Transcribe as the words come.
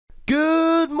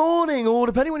morning, or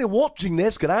depending when you're watching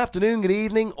this, good afternoon, good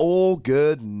evening, or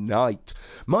good night.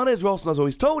 My name is Ross, and as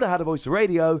always told, I had a voice of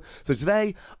radio, so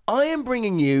today I am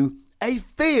bringing you a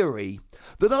theory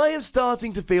that I am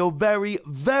starting to feel very,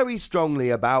 very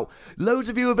strongly about. Loads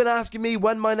of you have been asking me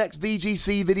when my next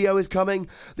VGC video is coming.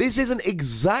 This isn't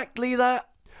exactly that,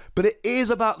 but it is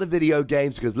about the video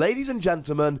games because, ladies and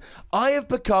gentlemen, I have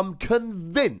become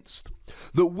convinced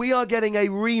that we are getting a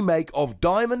remake of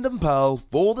Diamond and Pearl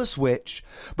for the Switch.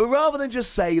 But rather than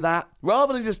just say that,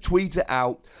 rather than just tweet it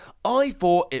out, I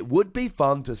thought it would be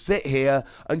fun to sit here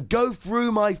and go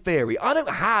through my theory. I don't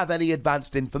have any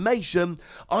advanced information.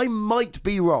 I might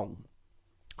be wrong.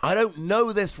 I don't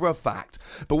know this for a fact,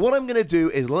 but what I'm going to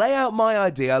do is lay out my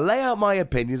idea, lay out my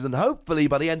opinions, and hopefully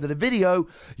by the end of the video,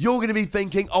 you're going to be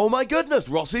thinking, oh my goodness,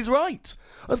 Ross is right.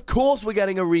 Of course we're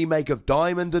getting a remake of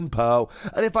Diamond and Pearl,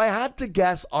 and if I had to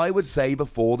guess, I would say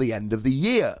before the end of the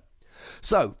year.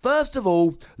 So, first of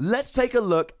all, let's take a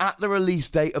look at the release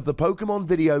date of the Pokemon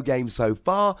video game so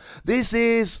far. This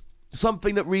is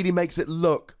something that really makes it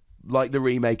look like the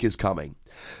remake is coming.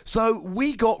 So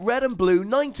we got Red and Blue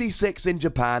 96 in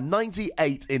Japan,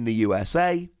 98 in the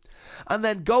USA, and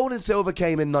then Gold and Silver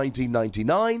came in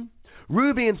 1999,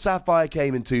 Ruby and Sapphire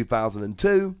came in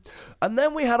 2002, and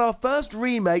then we had our first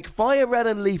remake, Fire Red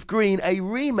and Leaf Green, a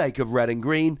remake of Red and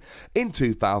Green, in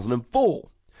 2004.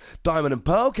 Diamond and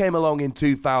Pearl came along in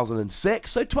 2006,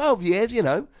 so 12 years, you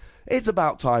know. It's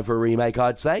about time for a remake,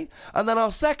 I'd say. And then our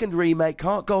second remake,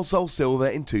 Heart Gold Soul Silver,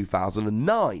 in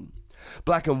 2009.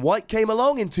 Black and White came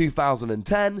along in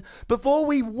 2010, before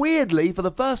we weirdly, for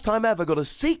the first time ever, got a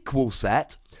sequel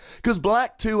set, because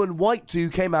Black 2 and White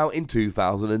 2 came out in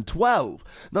 2012.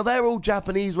 Now, they're all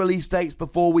Japanese release dates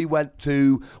before we went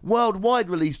to worldwide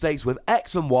release dates with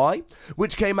X and Y,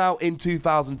 which came out in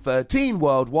 2013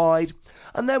 worldwide.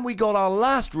 And then we got our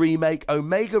last remake,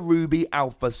 Omega Ruby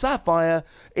Alpha Sapphire,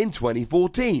 in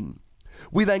 2014.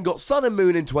 We then got Sun and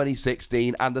Moon in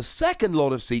 2016, and the second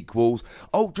lot of sequels,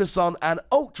 Ultra Sun and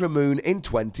Ultra Moon, in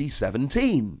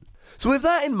 2017. So with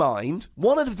that in mind,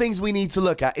 one of the things we need to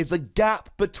look at is the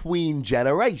gap between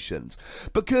generations.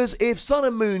 Because if Sun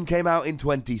and Moon came out in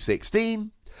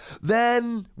 2016,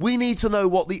 then we need to know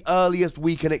what the earliest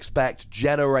we can expect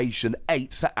Generation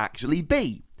 8 to actually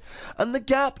be. And the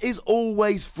gap is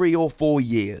always 3 or 4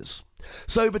 years.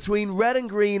 So between Red and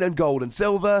Green and Gold and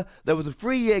Silver, there was a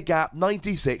 3-year gap,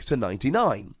 96 to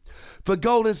 99. For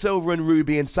Gold and Silver and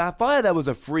Ruby and Sapphire, there was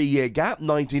a 3-year gap,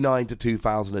 99 to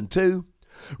 2002.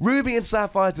 Ruby and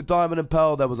Sapphire to Diamond and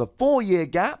Pearl, there was a 4-year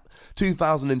gap,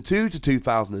 2002 to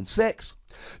 2006.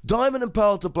 Diamond and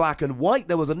Pearl to Black and White,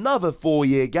 there was another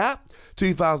 4-year gap,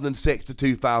 2006 to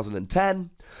 2010.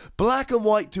 Black and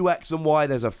White to X and Y,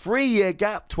 there's a 3-year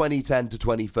gap, 2010 to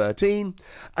 2013.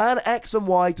 And X and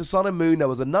Y to Sun and Moon, there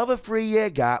was another 3-year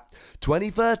gap,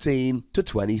 2013 to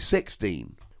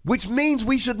 2016. Which means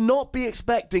we should not be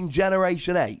expecting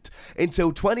Generation 8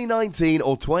 until 2019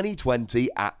 or 2020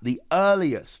 at the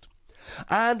earliest.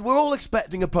 And we're all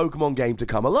expecting a Pokemon game to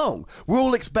come along. We're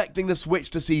all expecting the Switch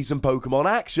to see some Pokemon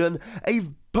action. A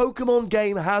Pokemon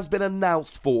game has been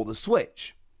announced for the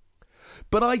Switch.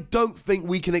 But I don't think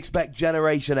we can expect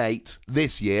Generation 8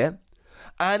 this year.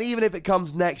 And even if it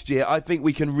comes next year, I think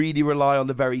we can really rely on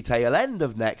the very tail end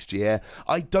of next year.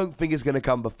 I don't think it's going to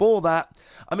come before that.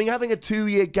 I mean, having a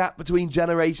 2-year gap between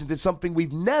generations is something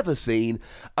we've never seen,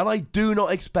 and I do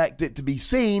not expect it to be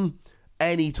seen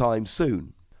anytime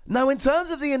soon. Now, in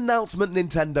terms of the announcement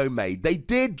Nintendo made, they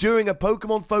did, during a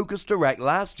Pokemon Focus Direct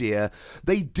last year,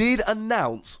 they did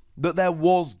announce that there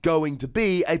was going to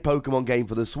be a Pokemon game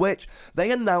for the Switch.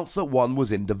 They announced that one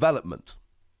was in development.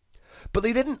 But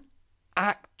they didn't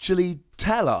actually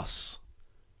tell us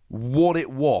what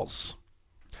it was.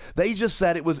 They just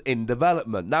said it was in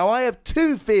development. Now, I have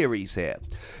 2 theories here.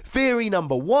 Theory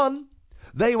number 1,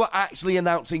 they were actually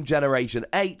announcing Generation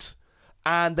 8,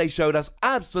 and they showed us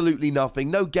absolutely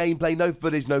nothing, no gameplay, no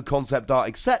footage, no concept art,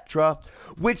 etc.,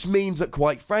 which means that,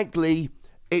 quite frankly,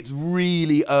 it's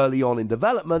really early on in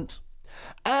development.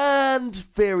 And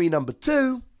theory number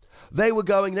 2, they were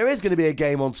going, there is going to be a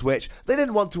game on Switch. They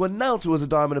didn't want to announce it was a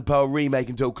Diamond and Pearl remake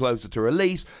until closer to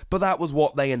release, but that was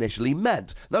what they initially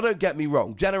meant. Now, don't get me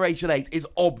wrong, Generation 8 is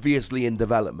obviously in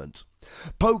development.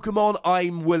 Pokemon,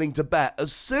 I'm willing to bet,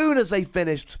 as soon as they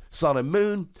finished Sun and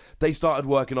Moon, they started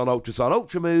working on Ultra Sun,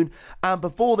 Ultra Moon, and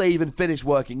before they even finished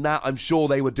working that, I'm sure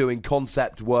they were doing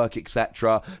concept work,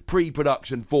 etc.,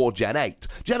 pre-production for Gen 8.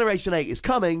 Generation 8 is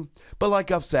coming, but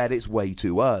like I've said, it's way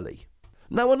too early.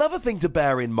 Now, another thing to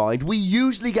bear in mind, we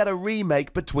usually get a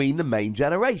remake between the main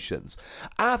generations.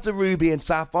 After Ruby and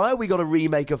Sapphire, we got a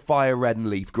remake of Fire Red and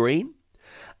Leaf Green.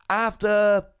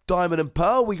 After Diamond and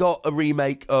Pearl, we got a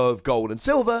remake of Gold and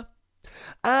Silver.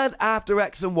 And after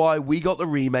X and Y, we got the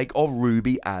remake of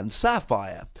Ruby and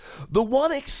Sapphire. The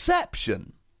one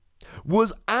exception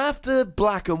was after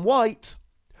Black and White,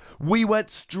 we went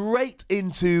straight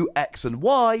into X and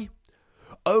Y,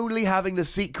 only having the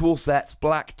sequel sets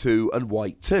Black 2 and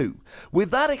White 2.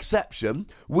 With that exception,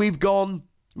 we've gone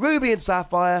Ruby and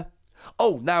Sapphire.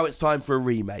 Oh, now it's time for a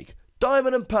remake.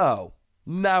 Diamond and Pearl.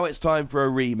 Now it's time for a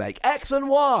remake. X and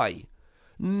Y.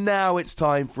 Now it's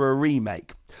time for a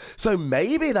remake. So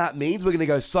maybe that means we're going to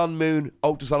go Sun, Moon,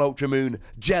 Ultra Sun, Ultra Moon,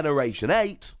 Generation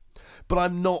 8. But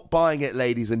I'm not buying it,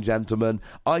 ladies and gentlemen.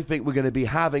 I think we're going to be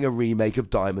having a remake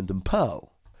of Diamond and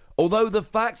Pearl. Although the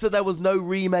fact that there was no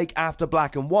remake after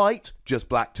Black and White, just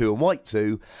Black 2 and White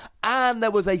 2, and there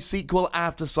was a sequel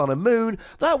after Sun and Moon,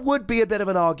 that would be a bit of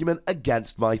an argument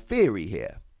against my theory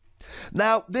here.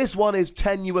 Now, this one is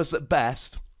tenuous at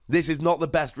best. This is not the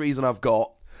best reason I've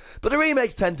got, but the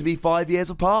remakes tend to be 5 years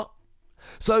apart.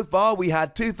 So far, we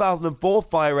had 2004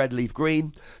 Fire Red Leaf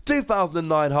Green,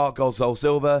 2009 Heart Gold Soul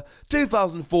Silver,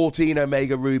 2014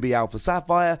 Omega Ruby Alpha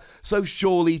Sapphire, so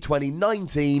surely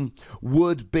 2019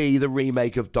 would be the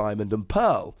remake of Diamond and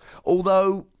Pearl.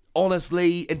 Although,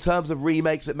 honestly, in terms of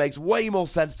remakes, it makes way more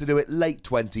sense to do it late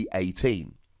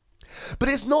 2018. But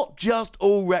it's not just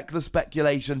all reckless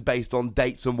speculation based on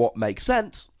dates and what makes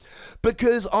sense,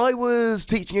 because I was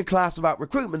teaching a class about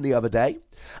recruitment the other day,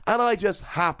 and I just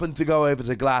happened to go over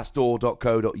to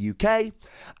glassdoor.co.uk,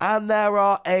 and there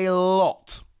are a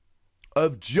lot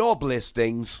of job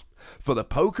listings for the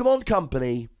Pokemon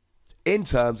Company in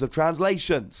terms of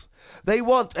translations. They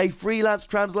want a freelance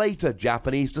translator,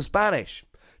 Japanese to Spanish,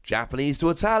 Japanese to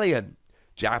Italian,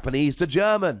 Japanese to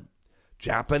German,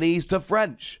 Japanese to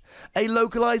French, a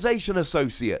localization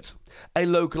associate, a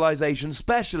localization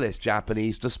specialist,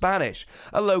 Japanese to Spanish,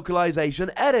 a localization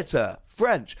editor,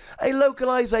 French, a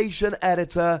localization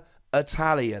editor,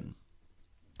 Italian.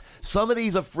 Some of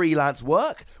these are freelance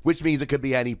work, which means it could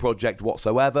be any project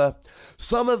whatsoever.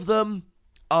 Some of them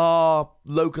are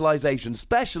localization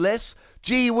specialists.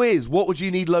 Gee whiz, what would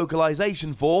you need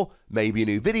localization for? Maybe a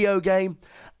new video game.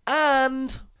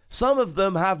 And some of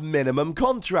them have minimum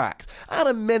contracts, and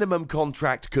a minimum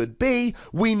contract could be,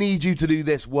 we need you to do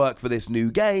this work for this new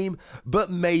game, but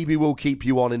maybe we'll keep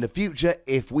you on in the future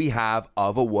if we have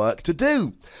other work to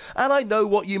do. And I know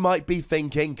what you might be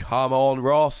thinking, come on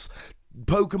Ross,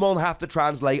 Pokemon have to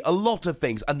translate a lot of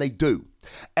things, and they do.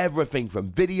 Everything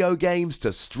from video games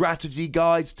to strategy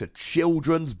guides to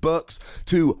children's books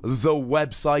to the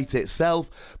website itself.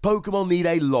 Pokemon need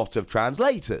a lot of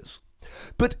translators.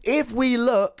 But if we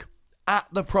look at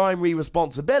the primary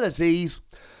responsibilities,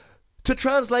 to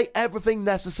translate everything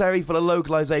necessary for the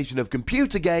localization of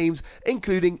computer games,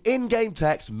 including in-game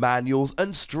text, manuals,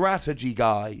 and strategy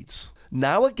guides.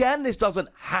 Now again, this doesn't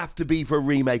have to be for a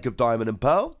remake of Diamond and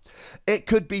Pearl. It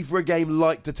could be for a game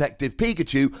like Detective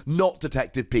Pikachu, not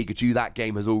Detective Pikachu, that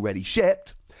game has already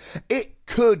shipped. It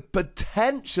could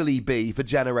potentially be for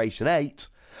Generation 8.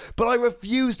 But I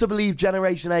refuse to believe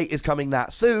Generation 8 is coming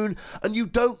that soon, and you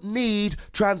don't need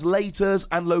translators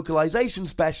and localization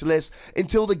specialists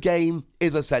until the game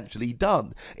is essentially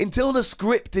done. Until the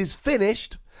script is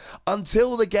finished,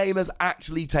 until the game has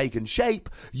actually taken shape,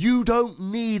 you don't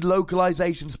need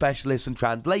localization specialists and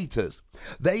translators.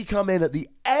 They come in at the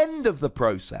end of the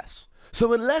process.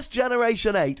 So unless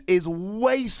Generation 8 is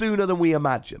way sooner than we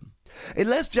imagine,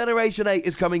 unless Generation 8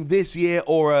 is coming this year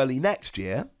or early next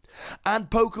year, and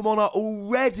Pokemon are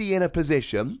already in a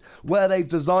position where they've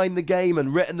designed the game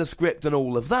and written the script and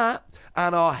all of that,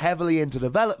 and are heavily into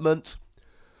development,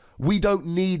 we don't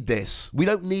need this. We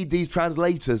don't need these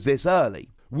translators this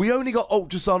early. We only got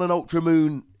Ultra Sun and Ultra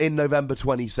Moon in November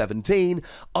 2017.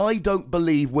 I don't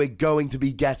believe we're going to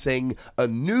be getting a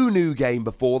new game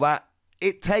before that.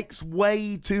 It takes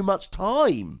way too much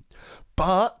time.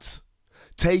 But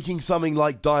taking something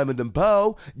like Diamond and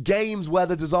Pearl, games where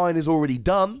the design is already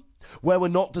done, where we're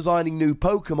not designing new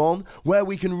Pokemon, where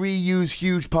we can reuse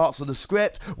huge parts of the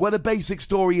script, where the basic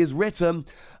story is written,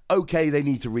 okay, they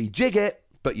need to rejig it,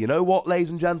 but you know what,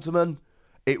 ladies and gentlemen?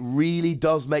 It really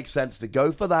does make sense to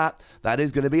go for that. That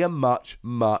is going to be a much,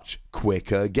 much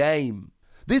quicker game.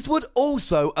 This would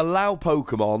also allow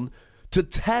Pokemon to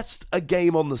test a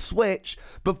game on the Switch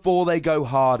before they go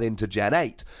hard into Gen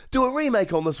 8. Do a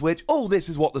remake on the Switch, oh, this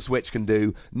is what the Switch can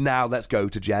do, now let's go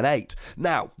to Gen 8.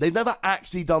 Now, they've never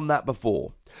actually done that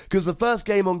before, because the first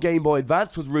game on Game Boy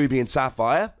Advance was Ruby and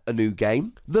Sapphire, a new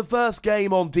game. The first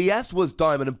game on DS was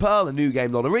Diamond and Pearl, a new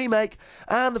game, not a remake.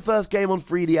 And the first game on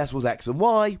 3DS was X and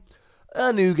Y,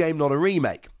 a new game, not a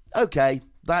remake. Okay,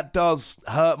 that does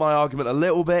hurt my argument a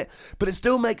little bit, but it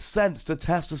still makes sense to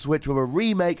test the Switch with a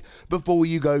remake before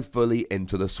you go fully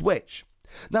into the Switch.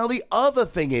 Now, the other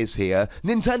thing is here,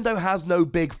 Nintendo has no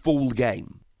big full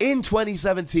game. In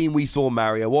 2017, we saw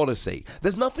Mario Odyssey.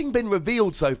 There's nothing been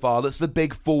revealed so far that's the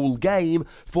big full game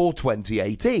for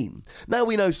 2018. Now,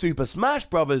 we know Super Smash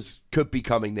Bros. Could be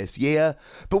coming this year,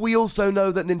 but we also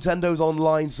know that Nintendo's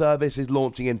online service is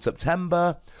launching in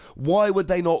September. Why would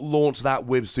they not launch that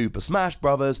with Super Smash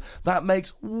Bros.? That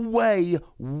makes way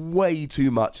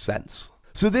too much sense.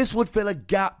 So this would fill a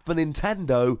gap for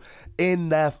Nintendo in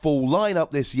their full lineup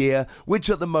this year,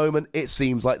 which at the moment it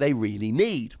seems like they really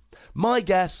need. My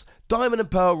guess, Diamond and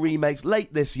Pearl remakes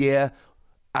late this year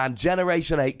and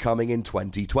Generation 8 coming in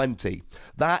 2020.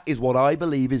 That is what I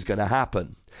believe is going to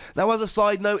happen. Now, as a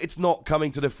side note, it's not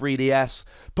coming to the 3DS.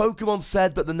 Pokemon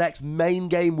said that the next main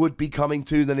game would be coming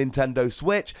to the Nintendo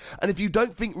Switch, and if you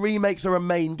don't think remakes are a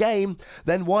main game,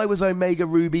 then why was Omega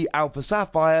Ruby Alpha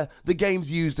Sapphire the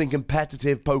games used in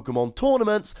competitive Pokemon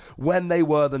tournaments when they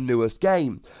were the newest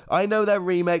game? I know they're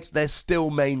remakes, they're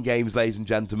still main games, ladies and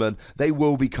gentlemen. They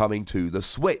will be coming to the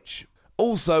Switch.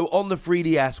 Also, on the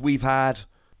 3DS, we've had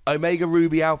Omega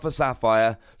Ruby Alpha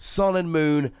Sapphire, Sun and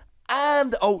Moon,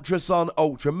 and Ultra Sun,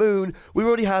 Ultra Moon. We've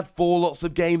already had 4 lots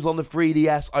of games on the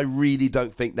 3DS. I really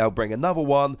don't think they'll bring another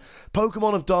one.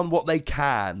 Pokemon have done what they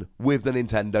can with the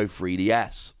Nintendo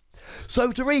 3DS.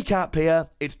 So to recap here,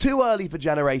 it's too early for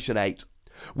Generation 8.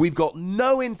 We've got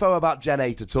no info about Gen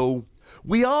 8 at all.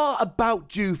 We are about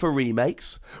due for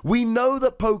remakes. We know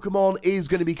that Pokemon is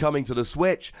going to be coming to the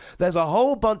Switch. There's a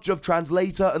whole bunch of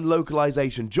translator and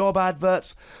localization job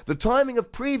adverts. The timing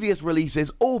of previous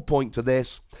releases all point to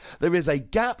this. There is a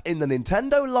gap in the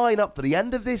Nintendo lineup for the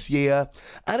end of this year,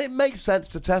 and it makes sense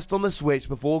to test on the Switch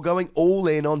before going all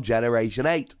in on Generation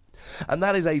 8. And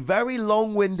that is a very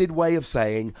long-winded way of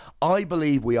saying I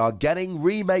believe we are getting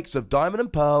remakes of Diamond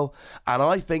and Pearl, and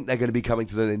I think they're going to be coming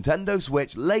to the Nintendo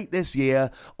Switch late this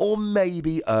year or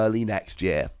maybe early next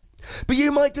year. But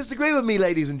you might disagree with me,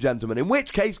 ladies and gentlemen, in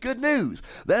which case, good news.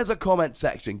 There's a comment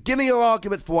section. Give me your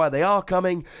arguments for why they are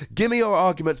coming. Give me your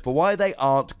arguments for why they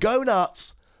aren't. Go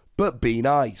nuts, but be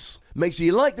nice. Make sure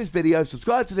you like this video,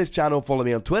 subscribe to this channel, follow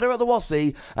me on Twitter at the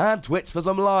Wassy, and Twitch for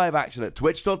some live action at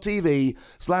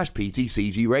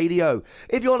twitch.tv/PTCGRadio.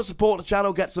 If you want to support the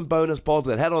channel, get some bonus pods,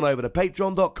 then head on over to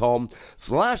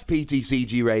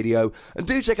patreon.com/PTCGRadio, and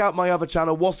do check out my other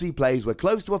channel, Wassy Plays. We're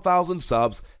close to 1,000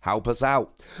 subs. Help us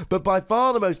out. But by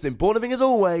far the most important thing, as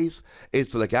always, is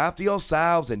to look after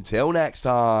yourselves. Until next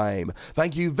time.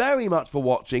 Thank you very much for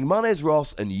watching. My name's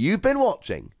Ross, and you've been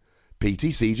watching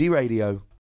PTCG Radio.